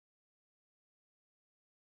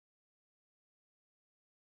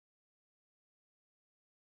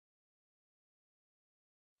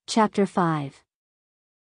Chapter 5.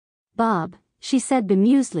 Bob, she said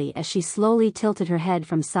bemusedly as she slowly tilted her head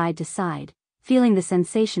from side to side, feeling the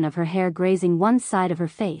sensation of her hair grazing one side of her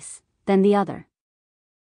face, then the other.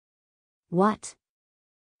 What?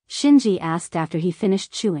 Shinji asked after he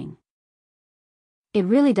finished chewing. It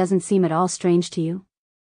really doesn't seem at all strange to you?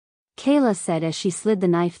 Kayla said as she slid the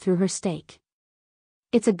knife through her steak.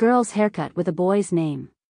 It's a girl's haircut with a boy's name.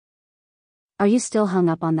 Are you still hung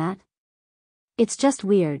up on that? It's just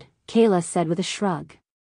weird, Kayla said with a shrug.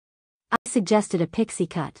 I suggested a pixie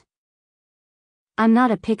cut. I'm not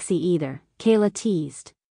a pixie either, Kayla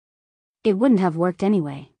teased. It wouldn't have worked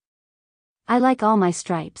anyway. I like all my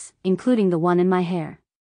stripes, including the one in my hair.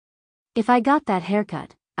 If I got that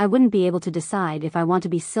haircut, I wouldn't be able to decide if I want to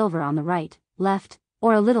be silver on the right, left,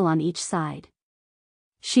 or a little on each side.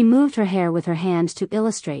 She moved her hair with her hand to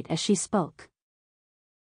illustrate as she spoke.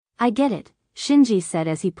 I get it, Shinji said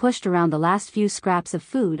as he pushed around the last few scraps of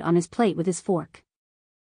food on his plate with his fork.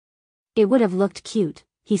 It would have looked cute,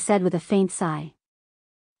 he said with a faint sigh.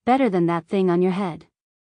 Better than that thing on your head.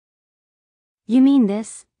 You mean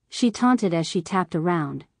this? She taunted as she tapped a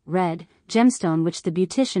round, red, gemstone which the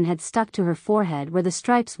beautician had stuck to her forehead where the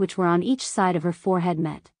stripes which were on each side of her forehead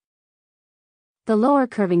met. The lower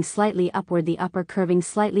curving slightly upward, the upper curving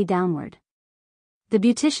slightly downward. The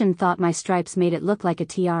beautician thought my stripes made it look like a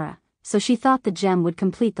tiara, so she thought the gem would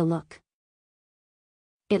complete the look.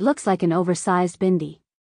 It looks like an oversized bindi.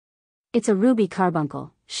 It's a ruby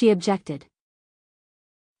carbuncle, she objected.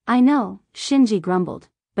 I know, Shinji grumbled,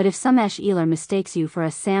 but if some Esh-Eeler mistakes you for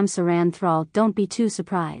a Sam-Saran thrall, don't be too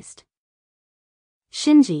surprised.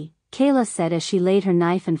 Shinji, Kayla said as she laid her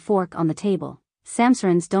knife and fork on the table,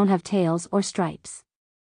 Samsarans don't have tails or stripes.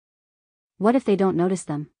 What if they don't notice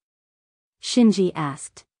them? Shinji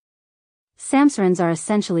asked. Samsarans are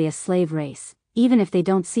essentially a slave race, even if they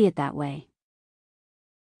don't see it that way.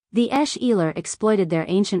 The Esh-Eeler exploited their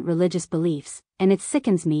ancient religious beliefs, and it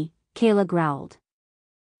sickens me, Kayla growled.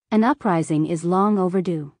 An uprising is long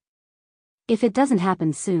overdue. If it doesn't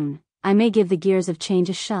happen soon, I may give the gears of change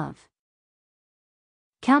a shove.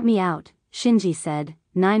 Count me out, Shinji said,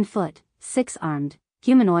 9-foot, 6-armed,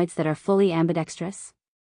 humanoids that are fully ambidextrous?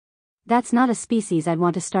 That's not a species I'd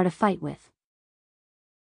want to start a fight with.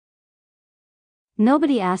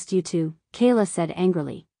 Nobody asked you to, Kayla said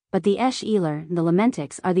angrily, but the Esh-Eeler and the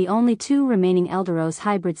Lamentix are the only two remaining Elderos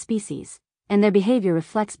hybrid species, and their behavior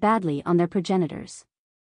reflects badly on their progenitors.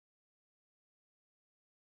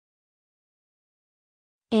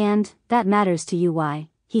 And, that matters to you why,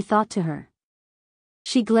 he thought to her.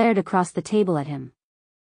 She glared across the table at him.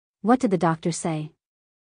 What did the doctor say?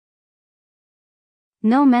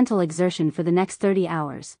 No mental exertion for the next 30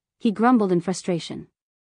 hours, he grumbled in frustration.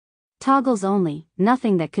 Toggles only,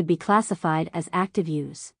 nothing that could be classified as active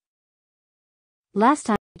use. Last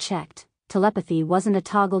time I checked, telepathy wasn't a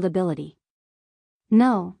toggled ability.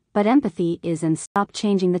 No, but empathy is, and stop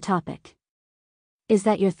changing the topic. Is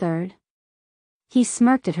that your third? He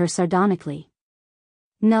smirked at her sardonically.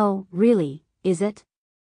 No, really, is it?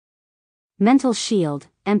 Mental shield,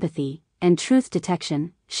 empathy, and truth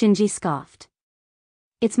detection, Shinji scoffed.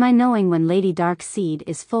 It's my knowing when Lady Darkseid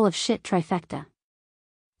is full of shit trifecta.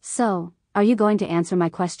 So, are you going to answer my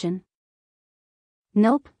question?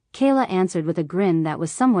 Nope, Kayla answered with a grin that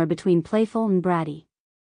was somewhere between playful and bratty.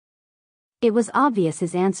 It was obvious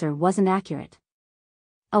his answer wasn't accurate.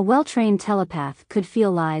 A well-trained telepath could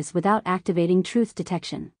feel lies without activating truth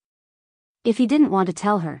detection. If he didn't want to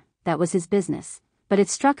tell her, that was his business, but it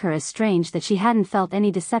struck her as strange that she hadn't felt any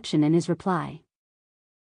deception in his reply.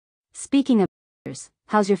 Speaking of fingers,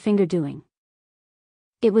 how's your finger doing?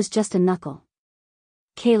 It was just a knuckle.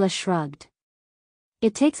 Kayla shrugged.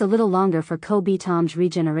 It takes a little longer for Kobitom's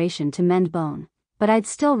regeneration to mend bone, but I'd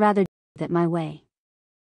still rather do it my way.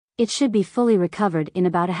 It should be fully recovered in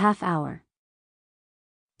about a half hour.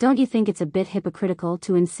 Don't you think it's a bit hypocritical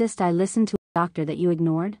to insist I listen to a doctor that you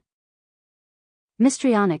ignored?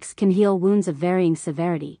 Mystrionics can heal wounds of varying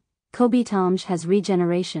severity. Kobitomj has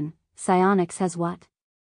regeneration, psionics has what?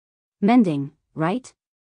 Mending, right?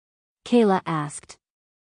 Kayla asked.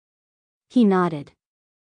 He nodded.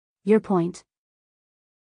 Your point?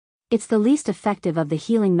 It's the least effective of the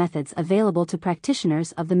healing methods available to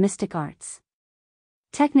practitioners of the mystic arts.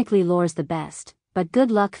 Technically lore's the best, but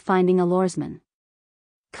good luck finding a loresman.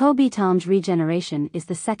 Kobitom's regeneration is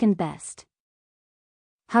the second best.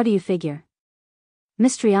 How do you figure?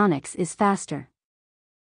 Mystrionics is faster.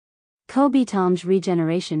 Kobitom's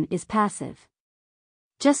regeneration is passive.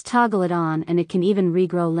 Just toggle it on and it can even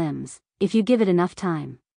regrow limbs, if you give it enough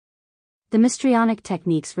time. The Mystrionic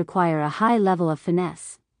techniques require a high level of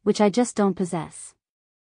finesse, which I just don't possess.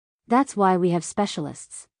 That's why we have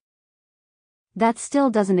specialists. That still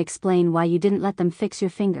doesn't explain why you didn't let them fix your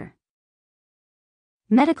finger.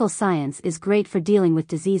 Medical science is great for dealing with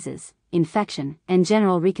diseases, infection, and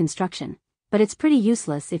general reconstruction, but it's pretty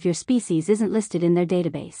useless if your species isn't listed in their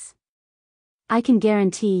database. I can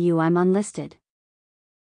guarantee you I'm unlisted.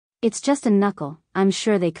 It's just a knuckle, I'm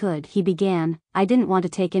sure they could, he began. I didn't want to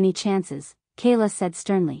take any chances, Kayla said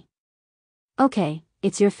sternly. Okay,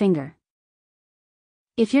 it's your finger.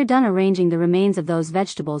 If you're done arranging the remains of those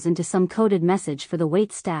vegetables into some coded message for the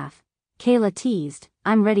wait staff, Kayla teased,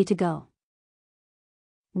 I'm ready to go.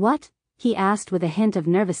 What? He asked with a hint of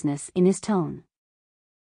nervousness in his tone.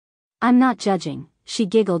 I'm not judging, she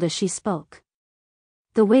giggled as she spoke.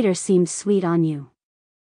 The waiter seemed sweet on you.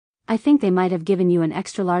 I think they might have given you an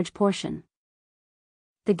extra large portion.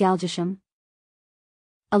 The galgisham?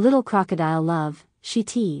 A little crocodile love, she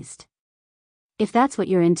teased. If that's what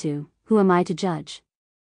you're into, who am I to judge?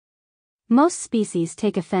 Most species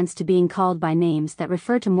take offense to being called by names that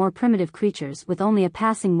refer to more primitive creatures with only a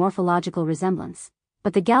passing morphological resemblance,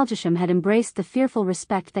 but the galgisham had embraced the fearful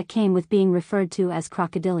respect that came with being referred to as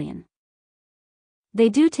crocodilian. They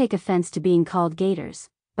do take offense to being called gators,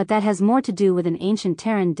 but that has more to do with an ancient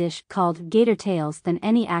Terran dish called gator tails than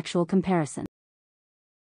any actual comparison.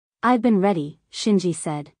 I've been ready, Shinji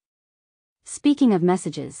said. Speaking of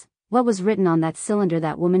messages, what was written on that cylinder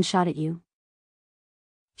that woman shot at you?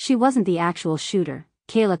 She wasn't the actual shooter,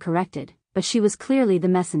 Kayla corrected, but she was clearly the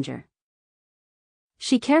messenger.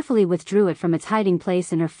 She carefully withdrew it from its hiding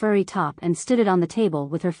place in her furry top and stood it on the table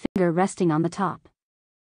with her finger resting on the top.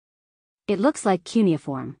 It looks like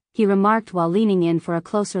cuneiform, he remarked while leaning in for a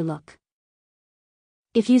closer look.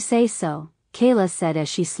 If you say so, Kayla said as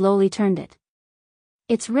she slowly turned it.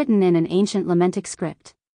 It's written in an ancient Lamentic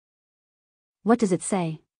script. What does it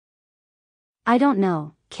say? I don't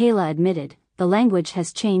know, Kayla admitted, the language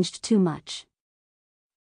has changed too much.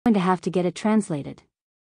 I'm going to have to get it translated.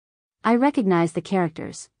 I recognize the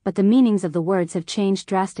characters, but the meanings of the words have changed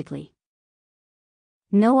drastically.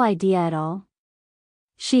 No idea at all?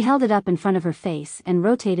 She held it up in front of her face and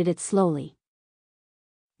rotated it slowly.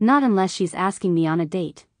 Not unless she's asking me on a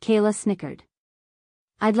date, Kayla snickered.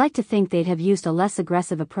 I'd like to think they'd have used a less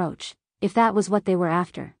aggressive approach, if that was what they were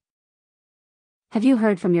after. Have you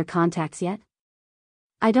heard from your contacts yet?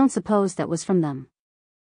 I don't suppose that was from them.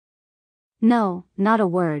 No, not a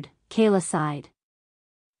word, Kayla sighed.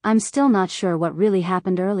 I'm still not sure what really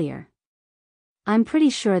happened earlier. I'm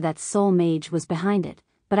pretty sure that Soul Mage was behind it,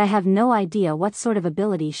 but I have no idea what sort of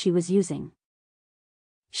ability she was using.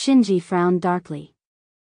 Shinji frowned darkly.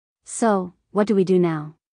 So, what do we do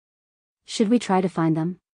now? Should we try to find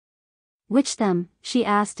them? Which them? She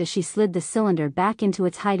asked as she slid the cylinder back into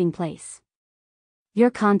its hiding place.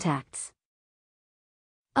 Your contacts.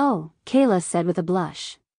 Oh, Kayla said with a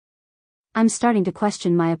blush. I'm starting to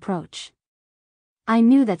question my approach. I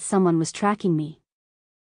knew that someone was tracking me.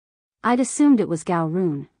 I'd assumed it was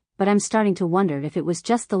Gaorun, but I'm starting to wonder if it was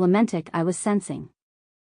just the Lamentic I was sensing.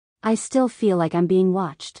 I still feel like I'm being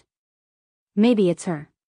watched. Maybe it's her.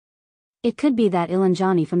 It could be that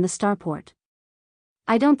Ilanjani from the starport.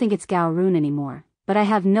 I don't think it's Gaorun anymore, but I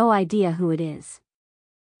have no idea who it is.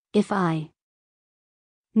 If I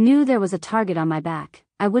knew there was a target on my back,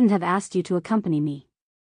 I wouldn't have asked you to accompany me.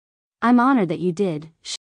 I'm honored that you did,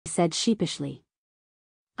 she said sheepishly.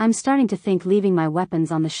 I'm starting to think leaving my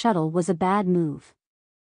weapons on the shuttle was a bad move.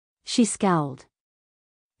 She scowled.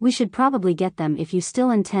 We should probably get them if you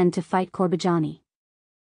still intend to fight Korbajani.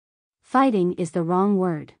 Fighting is the wrong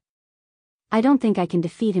word. I don't think I can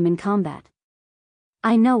defeat him in combat.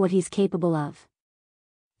 I know what he's capable of.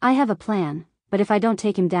 I have a plan, but if I don't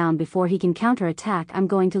take him down before he can counterattack, I'm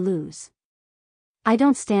going to lose. I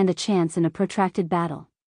don't stand a chance in a protracted battle.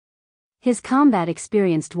 His combat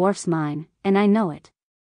experience dwarfs mine, and I know it.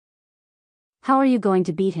 How are you going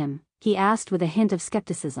to beat him? He asked with a hint of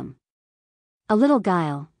skepticism. A little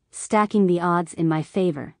guile, stacking the odds in my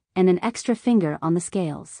favor, and an extra finger on the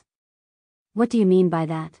scales. What do you mean by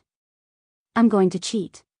that? I'm going to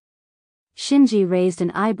cheat. Shinji raised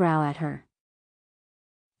an eyebrow at her.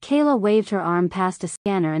 Kayla waved her arm past a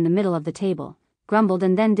scanner in the middle of the table, grumbled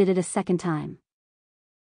and then did it a second time.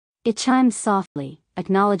 It chimed softly,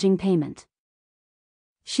 acknowledging payment.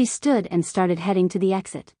 She stood and started heading to the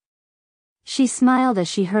exit. She smiled as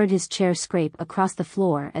she heard his chair scrape across the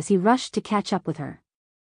floor as he rushed to catch up with her.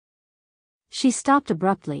 She stopped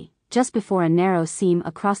abruptly, just before a narrow seam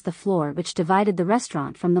across the floor which divided the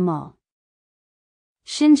restaurant from the mall.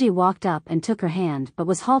 Shinji walked up and took her hand but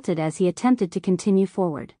was halted as he attempted to continue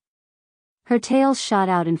forward. Her tail shot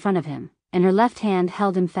out in front of him, and her left hand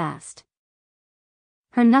held him fast.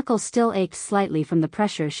 Her knuckles still ached slightly from the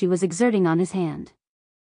pressure she was exerting on his hand.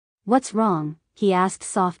 What's wrong? he asked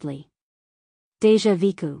softly. Déjà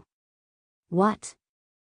vu. What?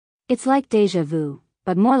 It's like déjà vu,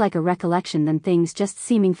 but more like a recollection than things just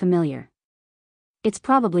seeming familiar. It's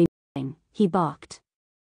probably nothing, he balked.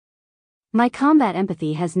 My combat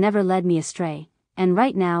empathy has never led me astray, and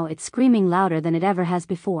right now it's screaming louder than it ever has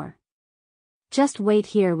before. Just wait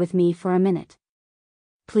here with me for a minute.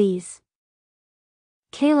 Please.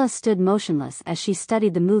 Kayla stood motionless as she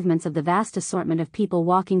studied the movements of the vast assortment of people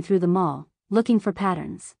walking through the mall, looking for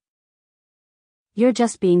patterns. You're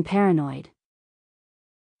just being paranoid.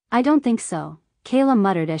 I don't think so, Kayla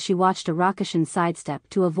muttered as she watched a Rakishan sidestep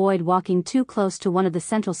to avoid walking too close to one of the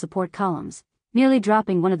central support columns, nearly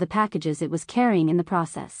dropping one of the packages it was carrying in the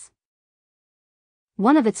process.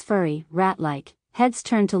 One of its furry, rat-like, heads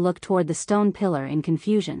turned to look toward the stone pillar in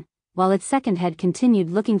confusion, while its second head continued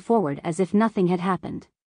looking forward as if nothing had happened.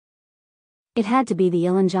 It had to be the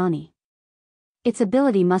Ilanjani. Its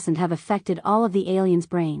ability mustn't have affected all of the aliens'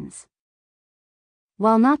 brains.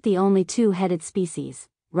 While not the only two-headed species,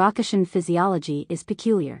 Rakishan physiology is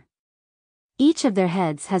peculiar. Each of their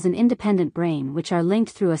heads has an independent brain which are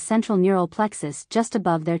linked through a central neural plexus just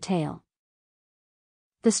above their tail.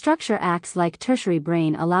 The structure acts like tertiary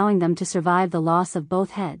brain, allowing them to survive the loss of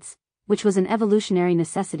both heads, which was an evolutionary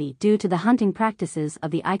necessity due to the hunting practices of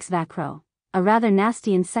the Ixvacro, a rather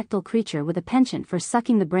nasty insectal creature with a penchant for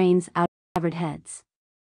sucking the brains out of severed heads.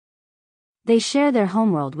 They share their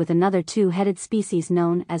homeworld with another two-headed species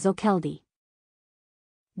known as Okeldi.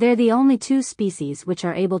 They're the only two species which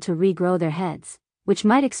are able to regrow their heads, which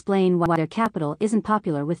might explain why their capital isn't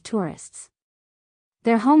popular with tourists.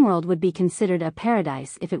 Their homeworld would be considered a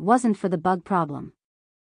paradise if it wasn't for the bug problem.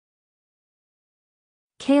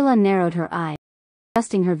 Kayla narrowed her eyes,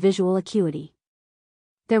 adjusting her visual acuity.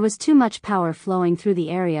 There was too much power flowing through the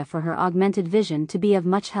area for her augmented vision to be of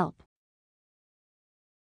much help.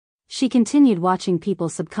 She continued watching people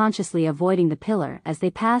subconsciously avoiding the pillar as they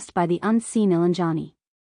passed by the unseen Ilanjani.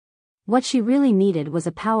 What she really needed was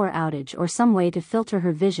a power outage or some way to filter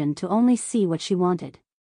her vision to only see what she wanted.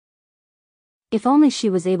 If only she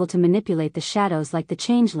was able to manipulate the shadows like the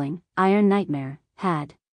changeling, Iron Nightmare,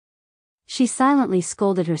 had. She silently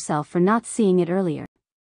scolded herself for not seeing it earlier.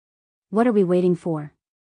 What are we waiting for?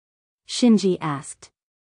 Shinji asked.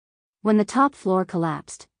 When the top floor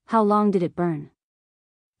collapsed, how long did it burn?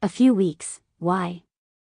 A few weeks. Why?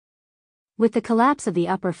 With the collapse of the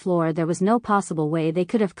upper floor, there was no possible way they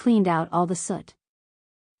could have cleaned out all the soot.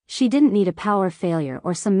 She didn't need a power failure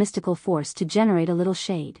or some mystical force to generate a little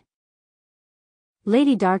shade.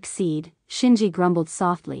 Lady Darkseid, Shinji grumbled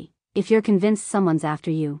softly, if you're convinced someone's after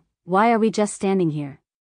you, why are we just standing here?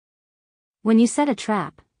 When you set a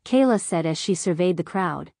trap, Kayla said as she surveyed the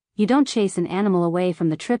crowd, you don't chase an animal away from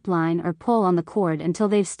the trip line or pull on the cord until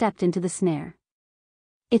they've stepped into the snare.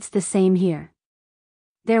 It's the same here.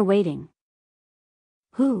 They're waiting.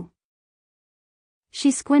 Who?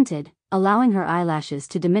 She squinted, allowing her eyelashes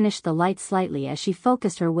to diminish the light slightly as she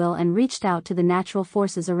focused her will and reached out to the natural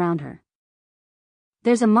forces around her.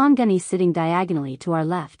 There's a Mangani sitting diagonally to our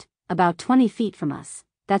left, about 20 feet from us,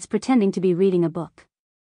 that's pretending to be reading a book.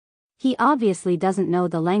 He obviously doesn't know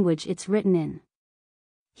the language it's written in.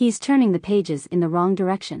 He's turning the pages in the wrong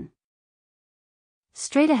direction.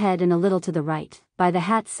 Straight ahead and a little to the right, by the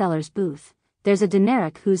hat seller's booth, there's a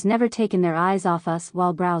Daenaric who's never taken their eyes off us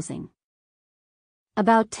while browsing.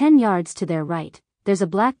 About 10 yards to their right, there's a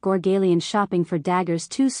black Gorgalian shopping for daggers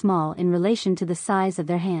too small in relation to the size of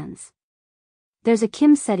their hands. There's a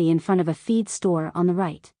Kimseti in front of a feed store on the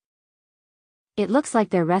right. It looks like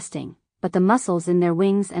they're resting, but the muscles in their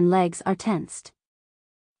wings and legs are tensed.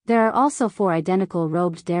 There are also 4 identical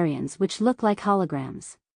robed Darians which look like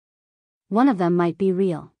holograms. One of them might be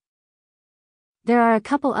real. There are a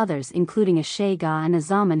couple others including a Shega and a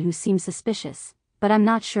Zaman who seem suspicious, but I'm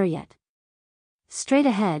not sure yet. Straight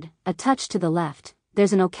ahead, a touch to the left,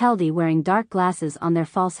 there's an Okeldi wearing dark glasses on their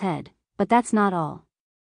false head, but that's not all.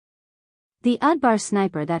 The Udbar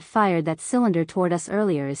sniper that fired that cylinder toward us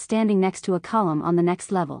earlier is standing next to a column on the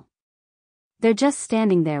next level. They're just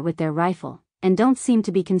standing there with their rifle, and don't seem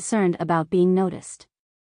to be concerned about being noticed.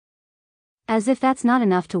 As if that's not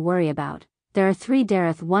enough to worry about, there are 3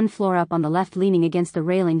 Dareth 1 floor up on the left leaning against the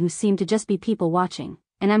railing who seem to just be people watching,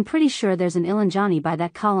 and I'm pretty sure there's an Ilanjani by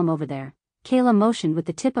that column over there. Kayla motioned with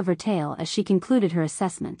the tip of her tail as she concluded her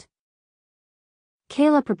assessment.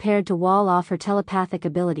 Kayla prepared to wall off her telepathic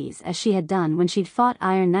abilities as she had done when she'd fought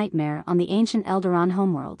Iron Nightmare on the ancient Eldoron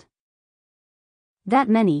homeworld. That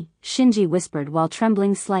many, Shinji whispered while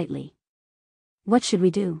trembling slightly. What should we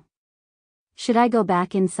do? Should I go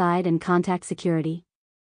back inside and contact security?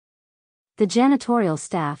 The janitorial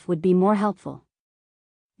staff would be more helpful.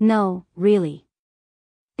 No, really,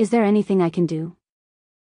 Is there anything I can do?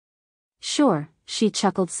 Sure, she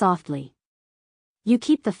chuckled softly. You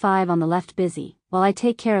keep the 5 on the left busy, while I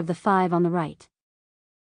take care of the 5 on the right.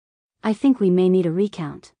 I think we may need a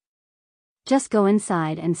recount. Just go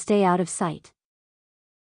inside and stay out of sight.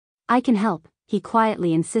 I can help, he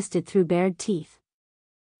quietly insisted through bared teeth.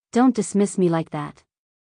 Don't dismiss me like that.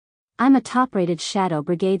 I'm a top-rated Shadow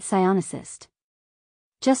Brigade psionicist.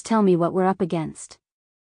 Just tell me what we're up against.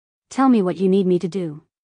 Tell me what you need me to do.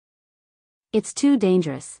 It's too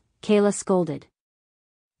dangerous, Kayla scolded.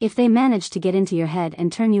 If they manage to get into your head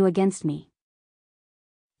and turn you against me.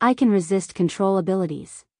 I can resist control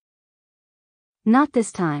abilities. Not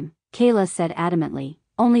this time, Kayla said adamantly,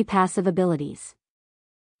 only passive abilities.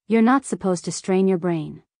 You're not supposed to strain your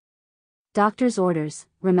brain. Doctor's orders,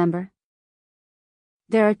 remember?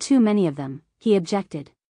 There are too many of them, he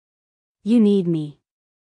objected. You need me.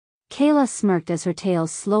 Kayla smirked as her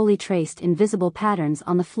tails slowly traced invisible patterns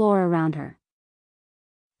on the floor around her.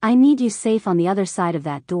 I need you safe on the other side of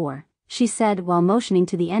that door, she said while motioning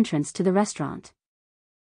to the entrance to the restaurant.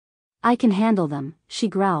 I can handle them, she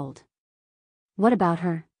growled. What about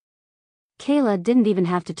her? Kayla didn't even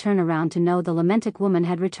have to turn around to know the lamentic woman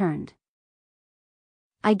had returned.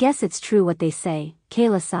 I guess it's true what they say,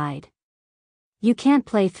 Kayla sighed. You can't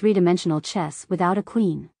play three-dimensional chess without a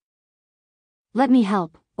queen. Let me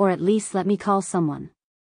help, or at least let me call someone.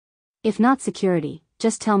 If not security,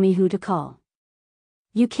 just tell me who to call.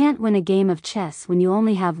 You can't win a game of chess when you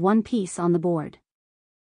only have one piece on the board.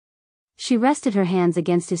 She rested her hands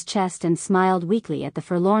against his chest and smiled weakly at the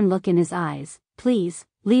forlorn look in his eyes. Please,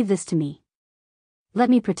 leave this to me. Let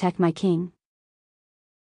me protect my king.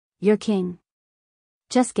 Your king?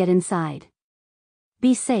 Just get inside.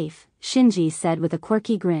 Be safe, Shinji said with a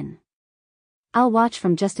quirky grin. I'll watch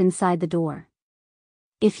from just inside the door.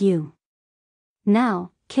 If you...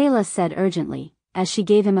 Now, Kayla said urgently, as she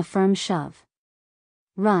gave him a firm shove.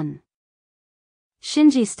 Run.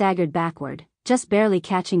 Shinji staggered backward, just barely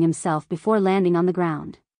catching himself before landing on the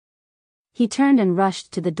ground. He turned and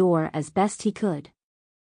rushed to the door as best he could.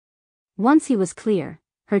 Once he was clear,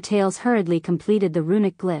 her tails hurriedly completed the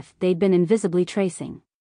runic glyph they'd been invisibly tracing.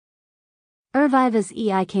 Urvivas e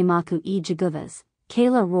ikemaku e jaguvas,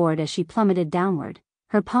 Kayla roared as she plummeted downward,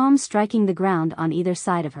 her palms striking the ground on either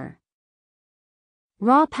side of her.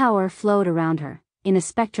 Raw power flowed around her, in a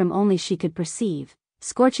spectrum only she could perceive,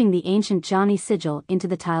 scorching the ancient Johnny sigil into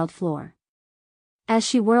the tiled floor. As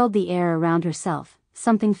she whirled the air around herself,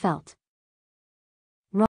 something felt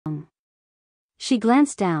wrong. She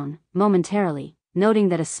glanced down, momentarily, noting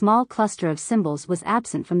that a small cluster of symbols was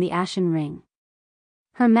absent from the ashen ring.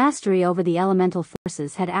 Her mastery over the elemental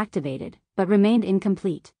forces had activated, but remained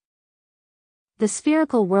incomplete. The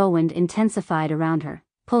spherical whirlwind intensified around her,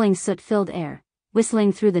 pulling soot-filled air,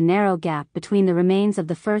 whistling through the narrow gap between the remains of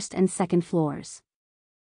the first and second floors.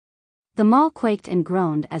 The mall quaked and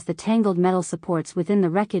groaned as the tangled metal supports within the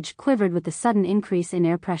wreckage quivered with the sudden increase in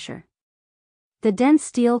air pressure. The dense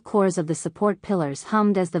steel cores of the support pillars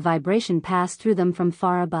hummed as the vibration passed through them from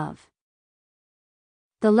far above.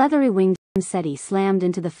 The leathery winged insecti slammed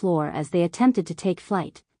into the floor as they attempted to take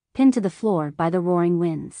flight, pinned to the floor by the roaring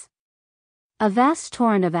winds. A vast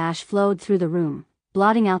torrent of ash flowed through the room,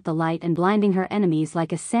 blotting out the light and blinding her enemies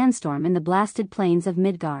like a sandstorm in the blasted plains of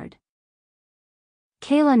Midguard.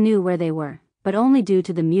 Kayla knew where they were, but only due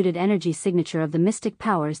to the muted energy signature of the mystic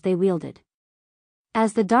powers they wielded.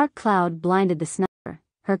 As the dark cloud blinded the sniper,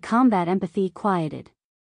 her combat empathy quieted.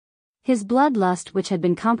 His bloodlust which had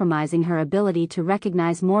been compromising her ability to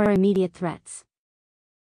recognize more immediate threats.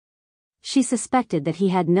 She suspected that he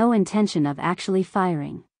had no intention of actually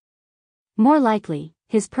firing. More likely,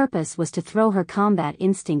 his purpose was to throw her combat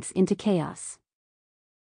instincts into chaos.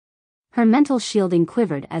 Her mental shielding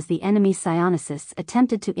quivered as the enemy psionicists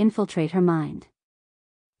attempted to infiltrate her mind.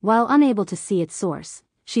 While unable to see its source,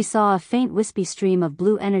 she saw a faint wispy stream of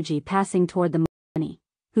blue energy passing toward the Monguni,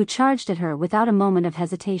 who charged at her without a moment of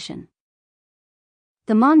hesitation.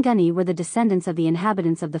 The Monguni were the descendants of the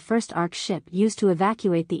inhabitants of the first Ark ship used to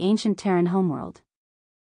evacuate the ancient Terran homeworld.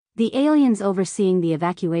 The aliens overseeing the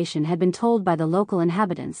evacuation had been told by the local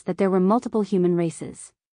inhabitants that there were multiple human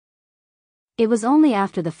races. It was only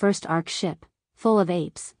after the first Ark ship, full of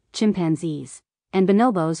apes, chimpanzees, and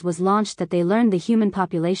bonobos was launched that they learned the human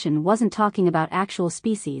population wasn't talking about actual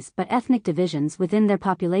species but ethnic divisions within their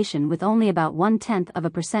population with only about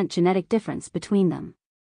 0.1% genetic difference between them.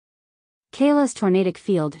 Kayla's tornadic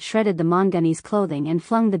field shredded the Monguni's clothing and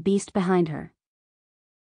flung the beast behind her.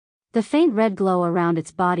 The faint red glow around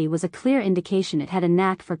its body was a clear indication it had a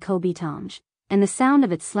knack for cobitonge, and the sound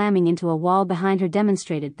of it slamming into a wall behind her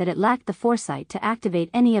demonstrated that it lacked the foresight to activate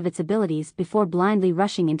any of its abilities before blindly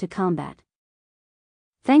rushing into combat.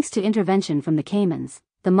 Thanks to intervention from the Caimans,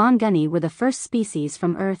 the Manguni were the first species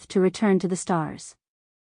from Earth to return to the stars.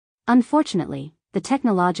 Unfortunately, the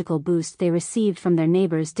technological boost they received from their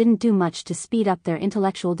neighbors didn't do much to speed up their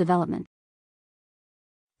intellectual development.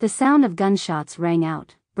 The sound of gunshots rang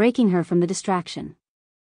out, breaking her from the distraction.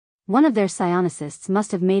 One of their psionicists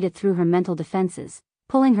must have made it through her mental defenses,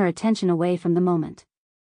 pulling her attention away from the moment.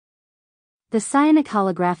 The psionic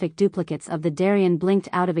holographic duplicates of the Darien blinked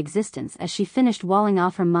out of existence as she finished walling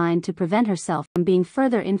off her mind to prevent herself from being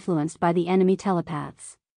further influenced by the enemy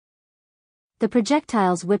telepaths. The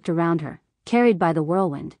projectiles whipped around her, carried by the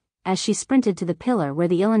whirlwind, as she sprinted to the pillar where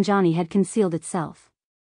the Ilanjani had concealed itself.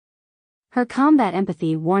 Her combat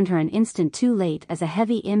empathy warned her an instant too late as a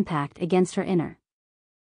heavy impact against her inner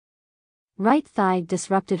right thigh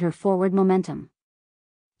disrupted her forward momentum.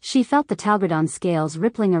 She felt the Talgradon scales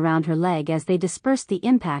rippling around her leg as they dispersed the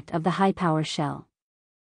impact of the high-power shell.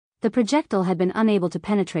 The projectile had been unable to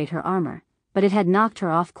penetrate her armor, but it had knocked her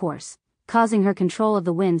off course, causing her control of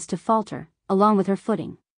the winds to falter, along with her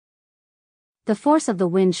footing. The force of the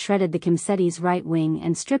wind shredded the Kimseti's right wing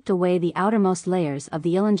and stripped away the outermost layers of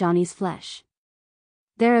the Ilanjani's flesh.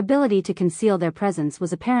 Their ability to conceal their presence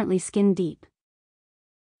was apparently skin-deep.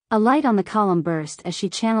 A light on the column burst as she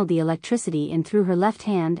channeled the electricity in through her left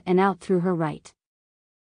hand and out through her right.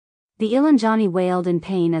 The Ilanjani wailed in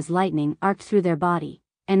pain as lightning arced through their body,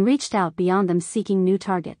 and reached out beyond them seeking new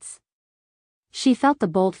targets. She felt the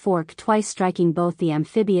bolt fork twice striking both the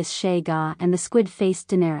amphibious Shega and the squid-faced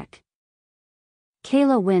Daenerys.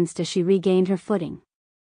 Kayla winced as she regained her footing.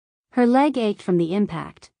 Her leg ached from the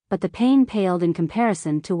impact, but the pain paled in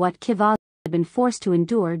comparison to what Kivaz had been forced to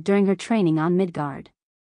endure during her training on Midguard.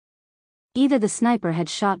 Either the sniper had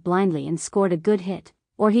shot blindly and scored a good hit,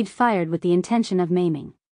 or he'd fired with the intention of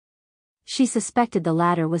maiming. She suspected the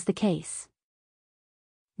latter was the case.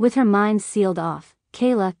 With her mind sealed off,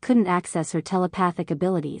 Kayla couldn't access her telepathic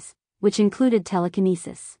abilities, which included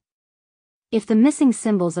telekinesis. If the missing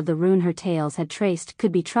symbols of the rune her tales had traced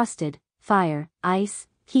could be trusted, fire, ice,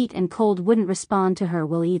 heat and cold wouldn't respond to her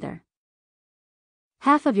will either.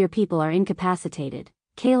 "Half of your people are incapacitated,"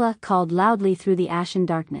 Kayla called loudly through the ashen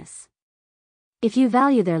darkness. "If you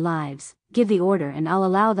value their lives, give the order and I'll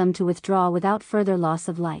allow them to withdraw without further loss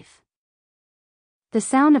of life." The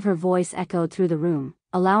sound of her voice echoed through the room,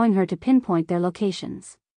 allowing her to pinpoint their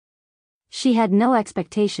locations. She had no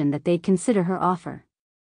expectation that they'd consider her offer.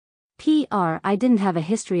 I didn't have a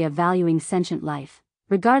history of valuing sentient life,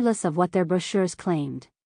 regardless of what their brochures claimed.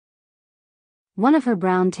 One of her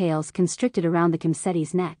brown tails constricted around the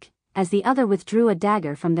Kimseti's neck, as the other withdrew a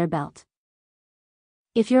dagger from their belt.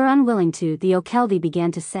 "If you're unwilling to," the Okeldi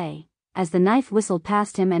began to say, as the knife whistled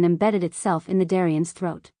past him and embedded itself in the Darian's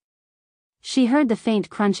throat. She heard the faint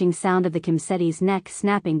crunching sound of the Kimseti's neck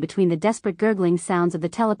snapping between the desperate gurgling sounds of the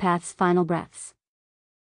telepath's final breaths.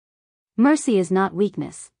 "Mercy is not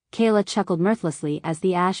weakness," Kayla chuckled mirthlessly as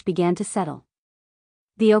the ash began to settle.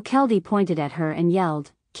 The Okeldi pointed at her and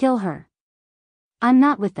yelled, "Kill her." "I'm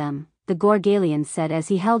not with them," the Gorgalian said as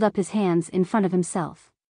he held up his hands in front of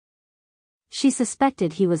himself. She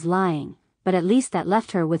suspected he was lying, but at least that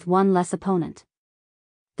left her with one less opponent.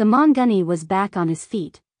 The Manguni was back on his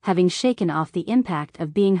feet, having shaken off the impact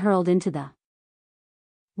of being hurled into the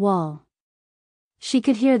wall. She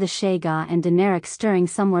could hear the Shega and Daenerys stirring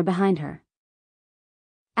somewhere behind her.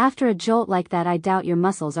 "After a jolt like that I doubt your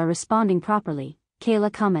muscles are responding properly,"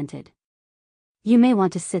 Kayla commented. "You may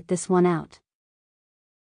want to sit this one out."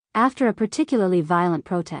 After a particularly violent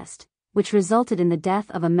protest, which resulted in the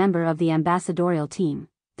death of a member of the ambassadorial team,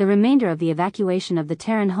 the remainder of the evacuation of the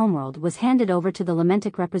Terran homeworld was handed over to the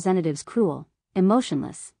Lamentic representative's cruel,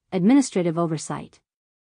 emotionless, administrative oversight.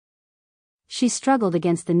 She struggled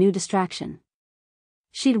against the new distraction.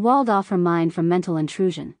 She'd walled off her mind from mental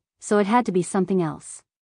intrusion, so it had to be something else.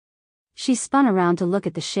 She spun around to look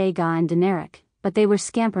at the Shega and Daenerys, but they were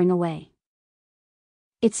scampering away.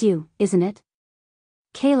 "It's you, isn't it?"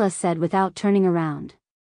 Kayla said without turning around.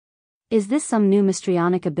 "Is this some new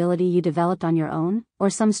mystrionic ability you developed on your own, or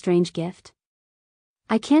some strange gift?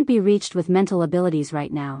 I can't be reached with mental abilities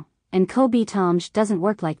right now, and Kobe Tomj doesn't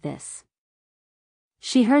work like this."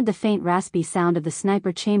 She heard the faint raspy sound of the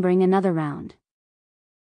sniper chambering another round.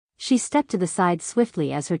 She stepped to the side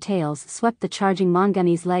swiftly as her tails swept the charging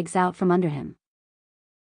Manguni's legs out from under him.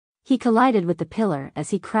 He collided with the pillar as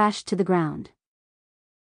he crashed to the ground.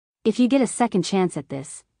 "If you get a second chance at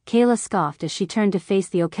this," Kayla scoffed as she turned to face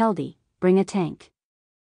the Okeldi, "bring a tank."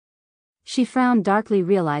 She frowned darkly,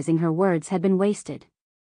 realizing her words had been wasted.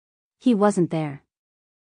 He wasn't there.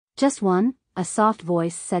 Just one, a soft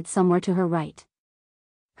voice said somewhere to her right.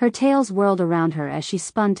 Her tails whirled around her as she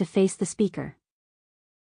spun to face the speaker.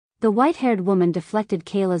 The white-haired woman deflected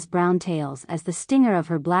Kayla's brown tails as the stinger of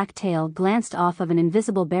her black tail glanced off of an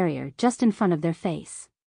invisible barrier just in front of their face.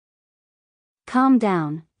 Calm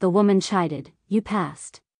down, the woman chided, you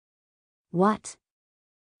passed. What?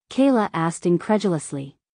 Kayla asked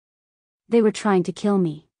incredulously. They were trying to kill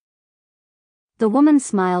me. The woman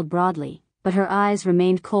smiled broadly, but her eyes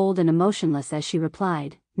remained cold and emotionless as she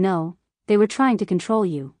replied, no, they were trying to control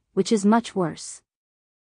you, which is much worse.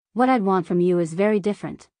 What I'd want from you is very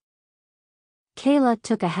different. Kayla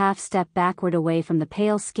took a half-step backward away from the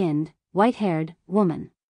pale-skinned, white-haired woman.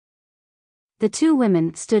 The two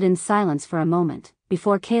women stood in silence for a moment,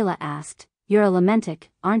 before Kayla asked, you're a Lamentic,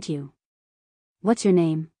 aren't you? What's your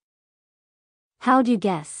name? How'd you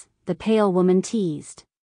guess? The pale woman teased.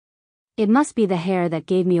 It must be the hair that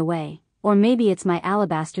gave me away, or maybe it's my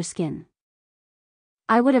alabaster skin.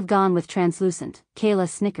 I would have gone with translucent, Kayla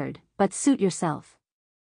snickered, but suit yourself.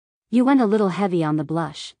 You went a little heavy on the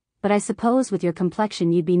blush, but I suppose with your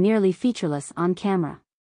complexion you'd be nearly featureless on camera.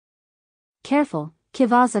 Careful,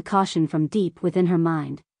 Kivaza cautioned from deep within her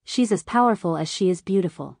mind, she's as powerful as she is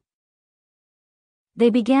beautiful. They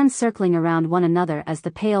began circling around one another as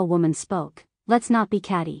the pale woman spoke, let's not be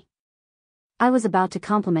catty. I was about to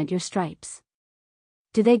compliment your stripes.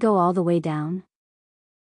 Do they go all the way down?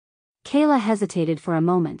 Kayla hesitated for a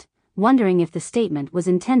moment, wondering if the statement was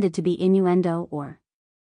intended to be innuendo or...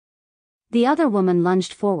 The other woman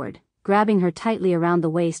lunged forward, grabbing her tightly around the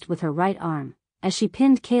waist with her right arm, as she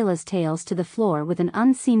pinned Kayla's tails to the floor with an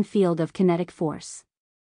unseen field of kinetic force.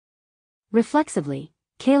 Reflexively,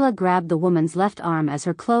 Kayla grabbed the woman's left arm as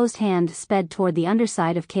her closed hand sped toward the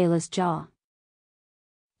underside of Kayla's jaw.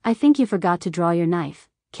 I think you forgot to draw your knife,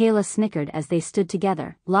 Kayla snickered as they stood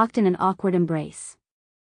together, locked in an awkward embrace.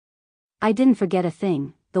 I didn't forget a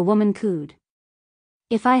thing, the woman cooed.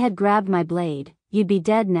 If I had grabbed my blade, you'd be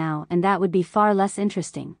dead now and that would be far less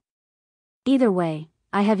interesting. Either way,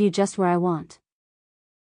 I have you just where I want.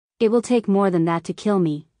 It will take more than that to kill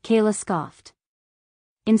me, Kayla scoffed.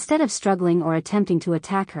 Instead of struggling or attempting to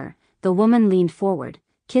attack her, the woman leaned forward,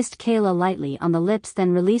 kissed Kayla lightly on the lips,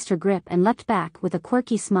 then released her grip and leapt back with a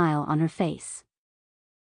quirky smile on her face.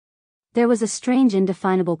 There was a strange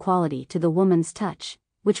indefinable quality to the woman's touch,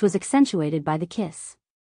 which was accentuated by the kiss.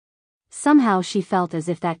 Somehow she felt as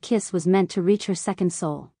if that kiss was meant to reach her second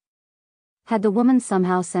soul. Had the woman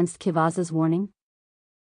somehow sensed Kivaza's warning?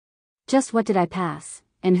 Just what did I pass,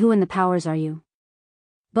 and who in the powers are you?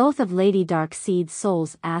 Both of Lady Darkseid's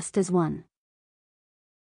souls asked as one.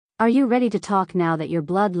 Are you ready to talk now that your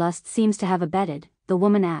bloodlust seems to have abated? The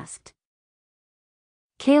woman asked.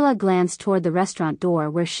 Kayla glanced toward the restaurant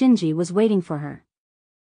door where Shinji was waiting for her.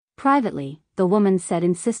 Privately, the woman said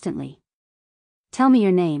insistently. Tell me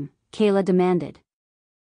your name, Kayla demanded.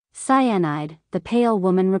 Cyanide, the pale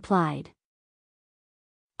woman replied.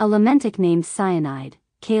 A Lamentic named Cyanide,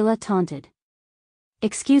 Kayla taunted.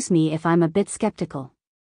 Excuse me if I'm a bit skeptical.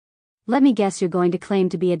 Let me guess you're going to claim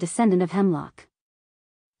to be a descendant of Hemlock.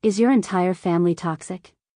 Is your entire family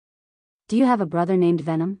toxic? Do you have a brother named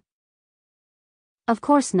Venom? Of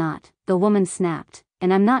course not, the woman snapped,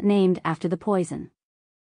 and I'm not named after the poison.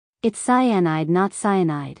 It's cyanide, not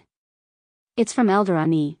cyanide. It's from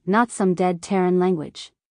Eldorani, not some dead Terran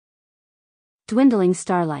language. Dwindling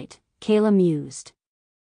starlight, Kayla mused.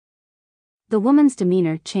 The woman's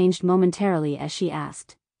demeanor changed momentarily as she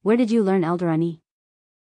asked, where did you learn Eldorani?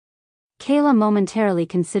 Kayla momentarily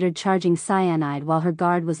considered charging Cyanide while her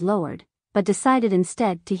guard was lowered, but decided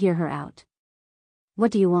instead to hear her out.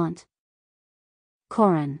 What do you want?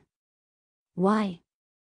 Corin. Why?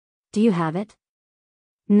 Do you have it?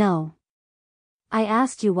 No. I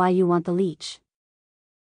asked you why you want the leech.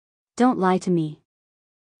 Don't lie to me.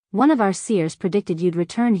 One of our seers predicted you'd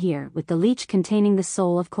return here with the leech containing the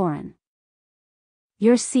soul of Corin.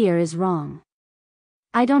 Your seer is wrong.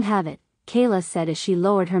 I don't have it, Kayla said as she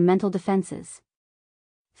lowered her mental defenses.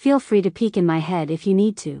 Feel free to peek in my head if you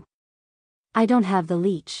need to. I don't have the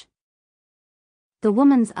leech. The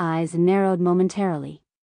woman's eyes narrowed momentarily.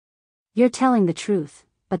 You're telling the truth,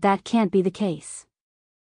 but that can't be the case.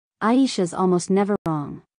 Aisha's almost never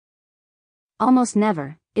wrong. Almost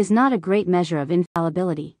never is not a great measure of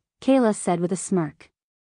infallibility, Kayla said with a smirk.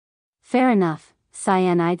 Fair enough,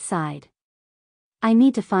 Cyanide sighed. I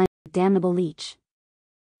need to find the damnable leech.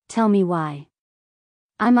 Tell me why.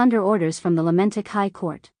 I'm under orders from the Lamentic High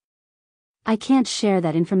Court. I can't share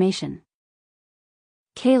that information.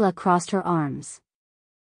 Kayla crossed her arms.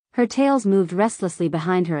 Her tails moved restlessly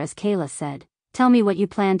behind her as Kayla said, tell me what you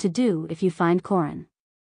plan to do if you find Corin.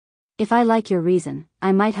 If I like your reason,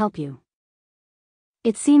 I might help you.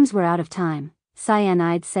 It seems we're out of time,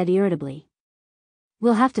 Cyanide said irritably.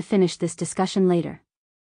 We'll have to finish this discussion later.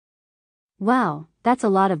 Wow, that's a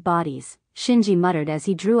lot of bodies, Shinji muttered as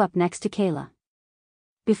he drew up next to Kayla.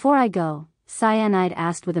 Before I go, Cyanide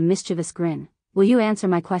asked with a mischievous grin, will you answer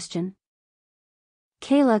my question?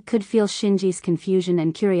 Kayla could feel Shinji's confusion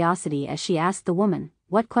and curiosity as she asked the woman,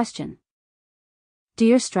 what question? Do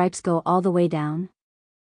your stripes go all the way down?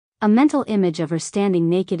 A mental image of her standing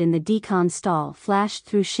naked in the decon stall flashed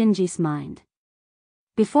through Shinji's mind.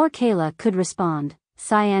 Before Kayla could respond,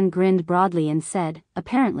 Cyan grinned broadly and said,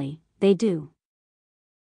 apparently, they do.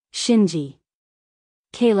 Shinji.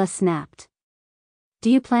 Kayla snapped.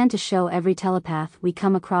 Do you plan to show every telepath we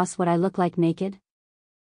come across what I look like naked?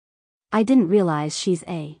 I didn't realize she's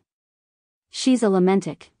a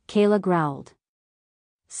Lamentic, Kayla growled.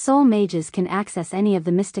 Soul mages can access any of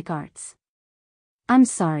the mystic arts. I'm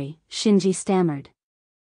sorry, Shinji stammered.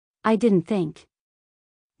 I didn't think.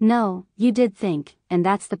 No, you did think, and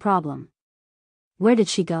that's the problem. Where did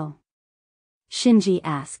she go? Shinji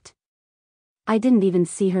asked. I didn't even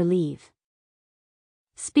see her leave.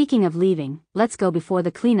 Speaking of leaving, let's go before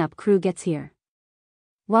the cleanup crew gets here.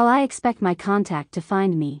 While I expect my contact to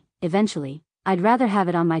find me, eventually, I'd rather have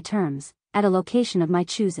it on my terms, at a location of my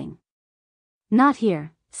choosing. Not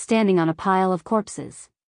here, standing on a pile of corpses.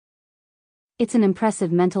 It's an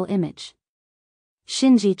impressive mental image.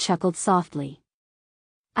 Shinji chuckled softly.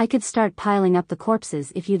 I could start piling up the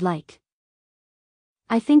corpses if you'd like.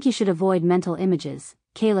 I think you should avoid mental images,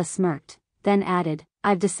 Kayla smirked, then added,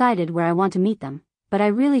 I've decided where I want to meet them, but I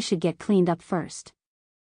really should get cleaned up first.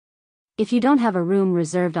 If you don't have a room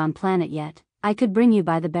reserved on planet yet, I could bring you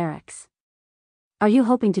by the barracks. Are you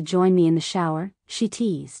hoping to join me in the shower? She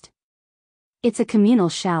teased. It's a communal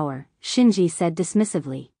shower, Shinji said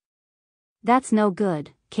dismissively. That's no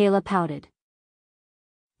good, Kayla pouted.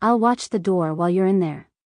 I'll watch the door while you're in there.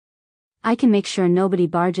 I can make sure nobody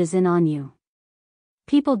barges in on you.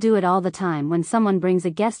 People do it all the time when someone brings a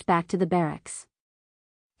guest back to the barracks.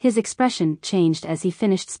 His expression changed as he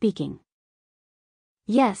finished speaking.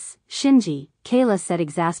 Yes, Shinji, Kayla said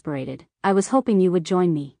exasperated, I was hoping you would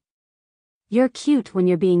join me. You're cute when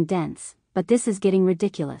you're being dense, but this is getting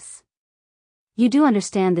ridiculous. You do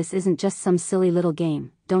understand this isn't just some silly little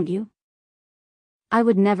game, don't you? I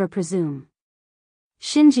would never presume.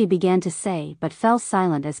 Shinji began to say but fell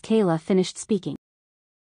silent as Kayla finished speaking.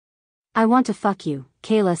 I want to fuck you,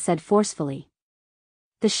 Kayla said forcefully.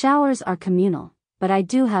 The showers are communal, but I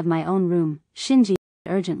do have my own room, Shinji said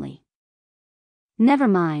urgently. Never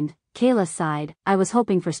mind, Kayla sighed, I was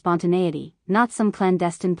hoping for spontaneity, not some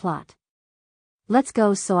clandestine plot. Let's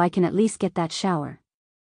go so I can at least get that shower.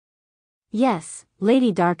 Yes,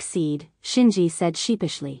 Lady Darkseid, Shinji said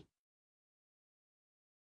sheepishly.